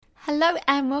Hello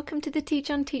and welcome to the Teach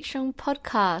on Teach Strong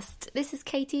podcast. This is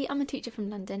Katie, I'm a teacher from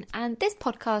London, and this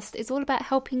podcast is all about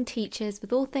helping teachers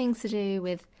with all things to do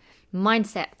with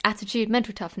mindset, attitude,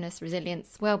 mental toughness,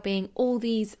 resilience, well-being, all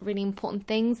these really important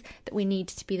things that we need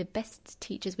to be the best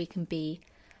teachers we can be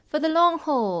for the long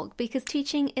haul, because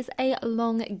teaching is a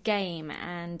long game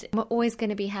and we're always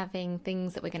going to be having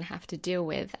things that we're going to have to deal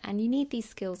with, and you need these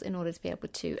skills in order to be able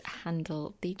to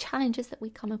handle the challenges that we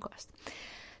come across.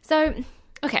 So,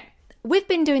 okay, we've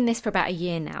been doing this for about a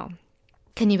year now.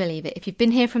 Can you believe it? If you've been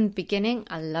here from the beginning,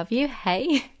 I love you.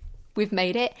 Hey, we've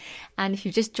made it. And if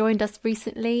you've just joined us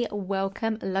recently,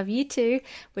 welcome. I love you too.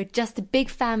 We're just a big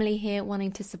family here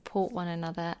wanting to support one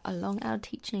another along our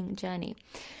teaching journey.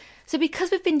 So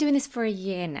because we've been doing this for a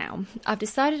year now, I've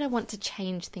decided I want to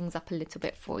change things up a little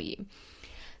bit for you.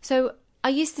 So I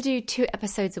used to do 2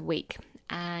 episodes a week,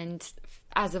 and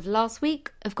as of last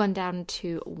week, I've gone down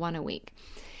to 1 a week.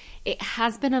 It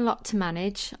has been a lot to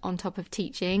manage on top of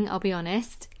teaching, I'll be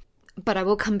honest, but I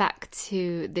will come back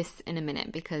to this in a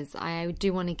minute because I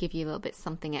do want to give you a little bit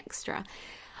something extra.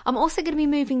 I'm also going to be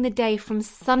moving the day from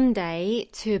Sunday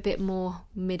to a bit more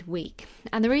midweek.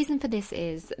 And the reason for this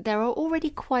is there are already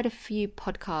quite a few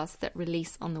podcasts that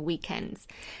release on the weekends.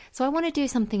 So I want to do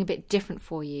something a bit different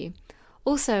for you.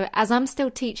 Also, as I'm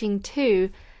still teaching too,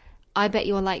 I bet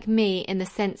you're like me in the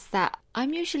sense that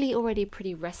I'm usually already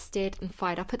pretty rested and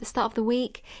fired up at the start of the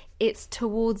week. It's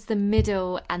towards the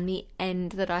middle and the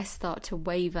end that I start to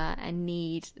waver and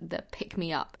need the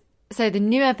pick-me-up. So the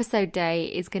new episode day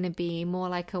is going to be more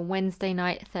like a Wednesday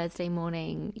night, Thursday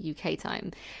morning UK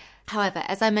time. However,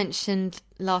 as I mentioned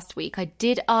last week, I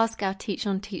did ask our Teach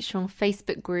on Teach Strong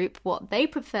Facebook group what they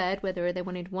preferred, whether they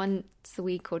wanted once a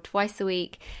week or twice a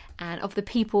week. And of the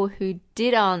people who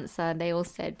did answer, they all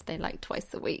said they like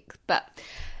twice a week. But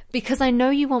because I know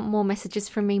you want more messages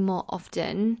from me more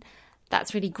often,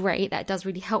 that's really great. That does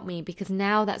really help me because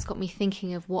now that's got me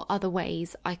thinking of what other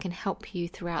ways I can help you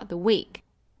throughout the week.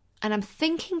 And I'm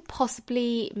thinking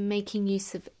possibly making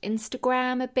use of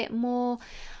Instagram a bit more.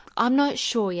 I'm not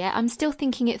sure yet. I'm still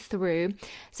thinking it through.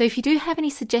 So if you do have any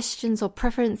suggestions or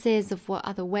preferences of what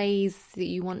other ways that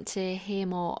you want to hear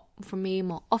more from me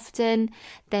more often,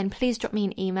 then please drop me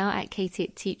an email at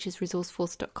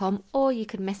katie@teachersresourceforce.com, or you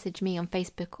can message me on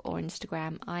Facebook or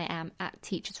Instagram. I am at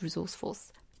Teachers Resource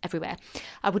Force everywhere.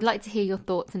 I would like to hear your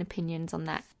thoughts and opinions on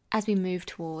that as we move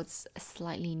towards a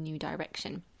slightly new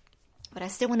direction. But I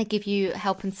still want to give you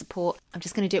help and support. I'm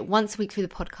just going to do it once a week through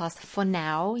the podcast for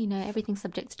now. You know, everything's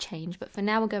subject to change, but for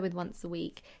now we'll go with once a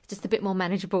week. It's just a bit more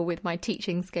manageable with my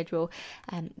teaching schedule.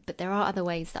 But there are other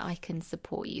ways that I can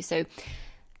support you. So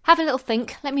have a little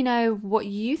think. Let me know what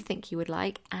you think you would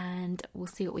like, and we'll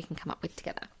see what we can come up with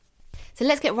together. So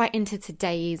let's get right into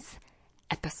today's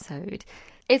episode.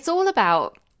 It's all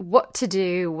about what to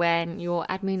do when your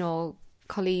admin or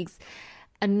colleagues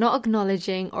and not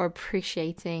acknowledging or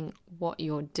appreciating what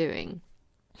you're doing.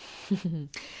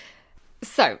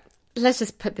 So let's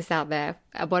just put this out there.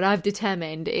 What I've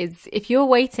determined is if you're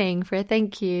waiting for a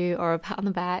thank you or a pat on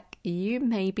the back, you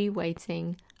may be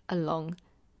waiting a long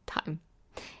time.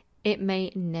 It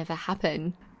may never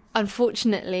happen.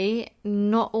 Unfortunately,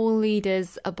 not all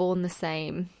leaders are born the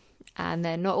same, and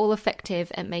they're not all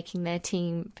effective at making their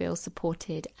team feel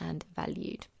supported and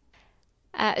valued.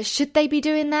 Should they be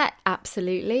doing that?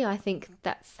 Absolutely. I think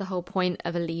that's the whole point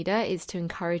of a leader, is to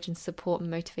encourage and support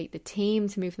and motivate the team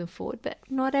to move them forward. But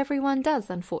not everyone does,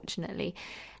 unfortunately.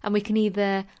 And we can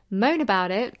either moan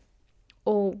about it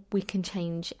or we can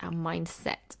change our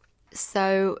mindset.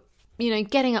 So, you know,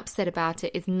 getting upset about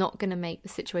it is not going to make the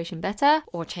situation better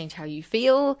or change how you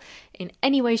feel in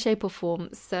any way, shape or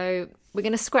form. So we're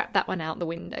going to scrap that one out the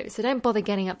window. So don't bother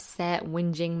getting upset,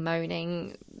 whinging,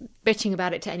 moaning, bitching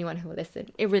about it to anyone who will listen.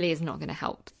 It really is not going to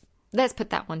help. Let's put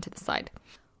that one to the side.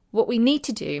 What we need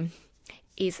to do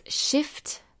is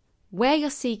shift where you're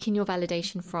seeking your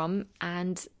validation from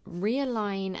and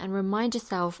realign and remind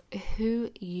yourself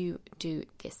who you do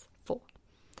this for.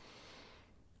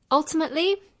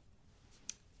 Ultimately,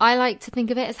 I like to think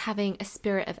of it as having a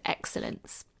spirit of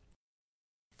excellence.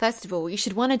 First of all, you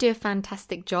should want to do a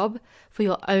fantastic job for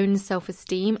your own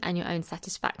self-esteem and your own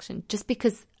satisfaction, just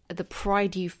because of the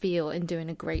pride you feel in doing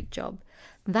a great job.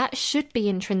 That should be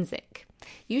intrinsic.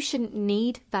 You shouldn't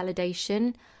need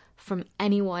validation from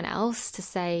anyone else to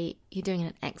say you're doing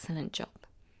an excellent job.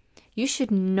 You should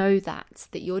know that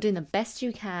you're doing the best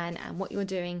you can and what you're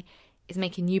doing is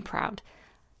making you proud.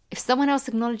 If someone else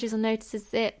acknowledges or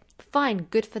notices it, fine,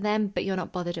 good for them, but you're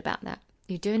not bothered about that.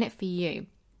 You're doing it for you.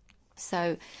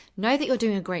 So know that you're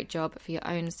doing a great job for your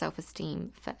own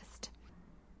self-esteem first.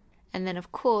 And then,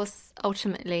 of course,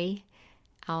 ultimately,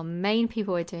 our main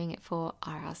people we're doing it for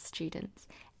are our students.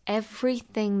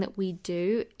 Everything that we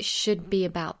do should be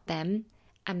about them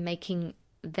and making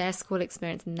their school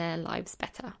experience and their lives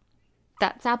better.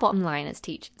 That's our bottom line as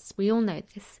teachers. We all know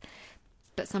this,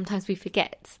 but sometimes we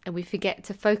forget, and we forget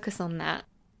to focus on that.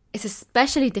 It's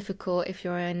especially difficult if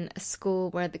you're in a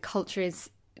school where the culture is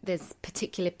there's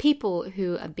particular people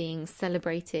who are being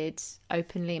celebrated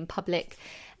openly in public,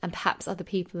 and perhaps other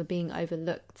people are being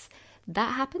overlooked.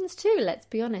 That happens too, let's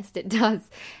be honest, it does.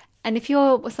 And if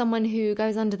you're someone who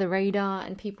goes under the radar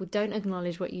and people don't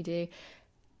acknowledge what you do,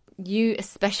 you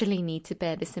especially need to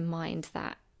bear this in mind,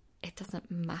 that it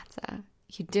doesn't matter.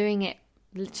 You're doing it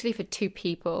literally for two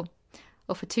people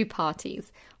or for two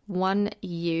parties. One,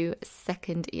 you,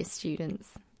 second, your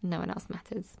students. No one else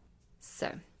matters.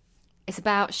 So it's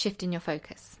about shifting your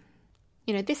focus.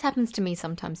 You know, this happens to me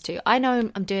sometimes too. I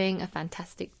know I'm doing a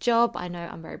fantastic job. I know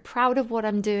I'm very proud of what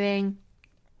I'm doing.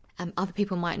 Other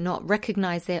people might not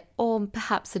recognize it, or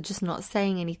perhaps are just not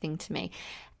saying anything to me.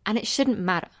 And it shouldn't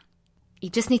matter. You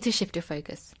just need to shift your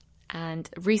focus. And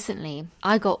recently,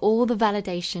 I got all the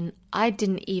validation I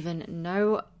didn't even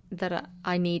know that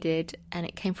I needed, and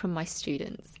it came from my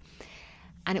students.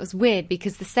 And it was weird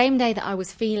because the same day that I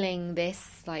was feeling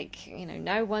this, like, you know,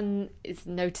 no one is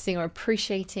noticing or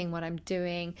appreciating what I'm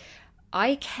doing,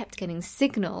 I kept getting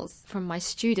signals from my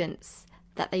students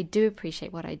that they do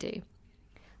appreciate what I do.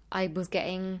 I was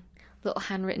getting little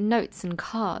handwritten notes and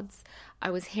cards. I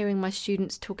was hearing my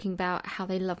students talking about how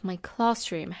they love my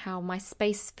classroom, how my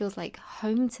space feels like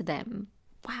home to them.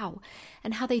 Wow.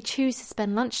 And how they choose to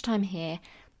spend lunchtime here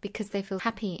because they feel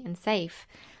happy and safe.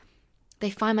 They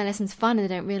find my lessons fun and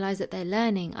they don't realize that they're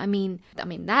learning. I mean,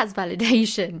 that's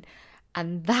validation.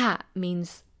 And that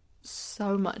means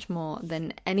so much more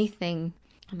than anything.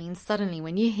 I mean, suddenly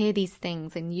when you hear these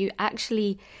things and you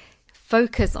actually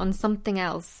focus on something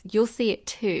else, you'll see it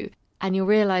too. And you'll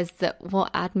realize that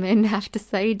what admin have to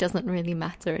say doesn't really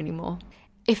matter anymore.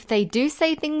 If they do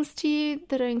say things to you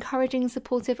that are encouraging and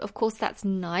supportive, of course, that's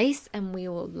nice. And we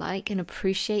all like and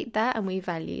appreciate that. And we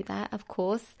value that, of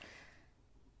course.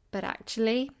 But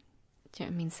actually, do you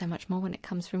know what I mean? So much more when it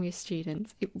comes from your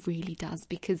students. It really does,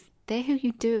 because they're who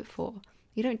you do it for.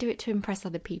 You don't do it to impress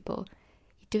other people.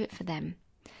 You do it for them.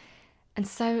 And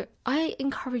so I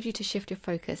encourage you to shift your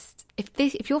focus.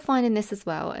 If you're finding this as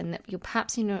well, and that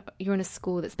perhaps you're in a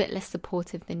school that's a bit less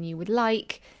supportive than you would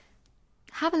like,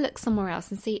 have a look somewhere else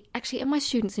and see, actually, are my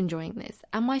students enjoying this?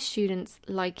 Are my students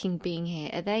liking being here?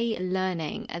 Are they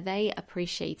learning? Are they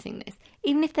appreciating this?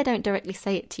 Even if they don't directly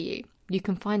say it to you, you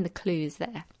can find the clues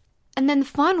there. And then the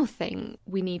final thing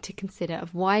we need to consider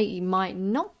of why you might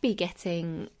not be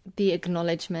getting the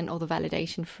acknowledgement or the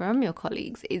validation from your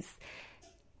colleagues is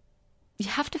you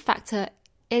have to factor,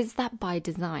 is that by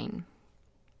design?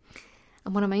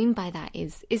 And what I mean by that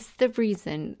is the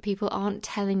reason people aren't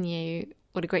telling you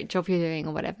what a great job you're doing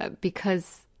or whatever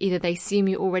because either they assume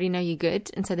you already know you're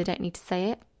good and so they don't need to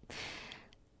say it?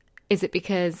 Is it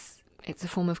because it's a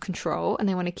form of control and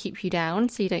they want to keep you down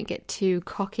so you don't get too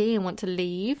cocky and want to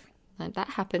leave? Like, that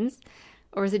happens.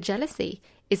 Or is it jealousy?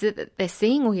 Is it that they're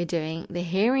seeing all you're doing, they're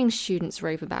hearing students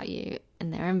rave about you,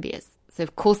 and they're envious? So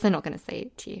of course they're not going to say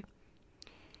it to you.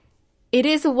 It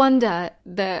is a wonder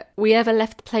that we ever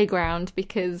left the playground,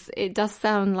 because it does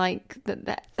sound like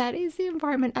that is the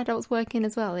environment adults work in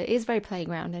as well. It is very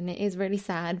playground and it is really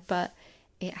sad, but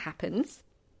it happens.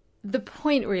 The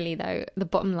point really, though, the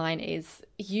bottom line is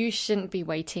you shouldn't be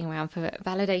waiting around for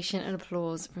validation and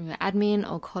applause from your admin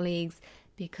or colleagues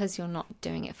because you're not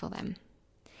doing it for them.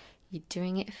 You're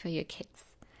doing it for your kids.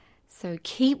 So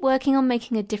keep working on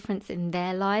making a difference in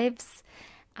their lives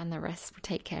and the rest will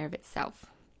take care of itself.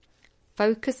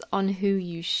 Focus on who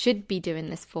you should be doing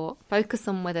this for. Focus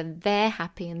on whether they're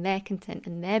happy and they're content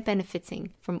and they're benefiting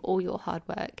from all your hard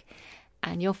work.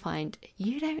 And you'll find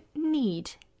you don't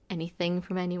need anything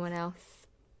from anyone else.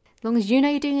 As long as you know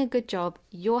you're doing a good job,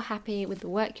 you're happy with the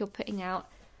work you're putting out,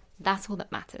 that's all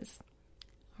that matters.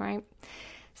 All right?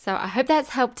 So I hope that's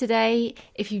helped today.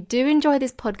 If you do enjoy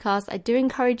this podcast, I do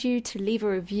encourage you to leave a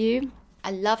review.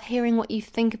 I love hearing what you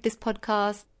think of this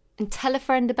podcast. And tell a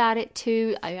friend about it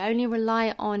too. I only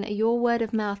rely on your word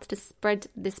of mouth to spread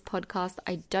this podcast.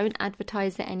 I don't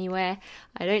advertise it anywhere.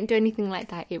 I don't do anything like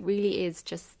that. It really is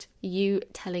just you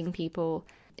telling people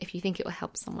if you think it will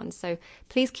help someone. So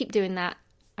please keep doing that.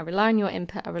 I rely on your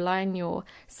input. I rely on your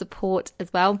support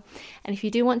as well. And if you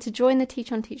do want to join the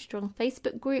Teach on Teach Strong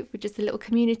Facebook group, we're just a little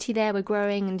community there. We're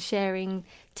growing and sharing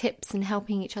tips and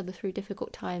helping each other through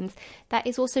difficult times. That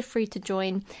is also free to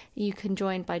join. You can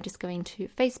join by just going to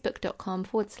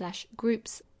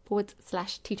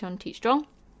facebook.com/groups/Teach on Teach Strong.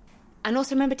 And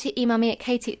also remember to email me at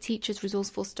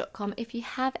katie@teachersresourceforce.com if you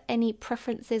have any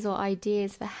preferences or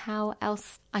ideas for how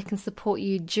else I can support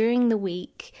you during the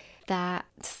week that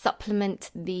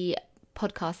supplement the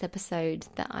podcast episode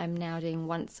that I'm now doing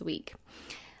once a week.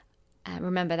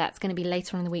 Remember, that's going to be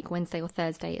later on in the week, Wednesday or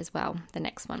Thursday as well, the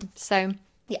next one. So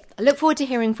yeah, I look forward to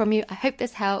hearing from you. I hope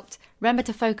this helped. Remember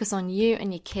to focus on you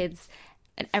and your kids,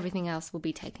 and everything else will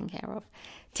be taken care of.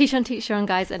 Teach on,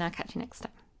 guys, and I'll catch you next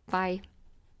time. Bye.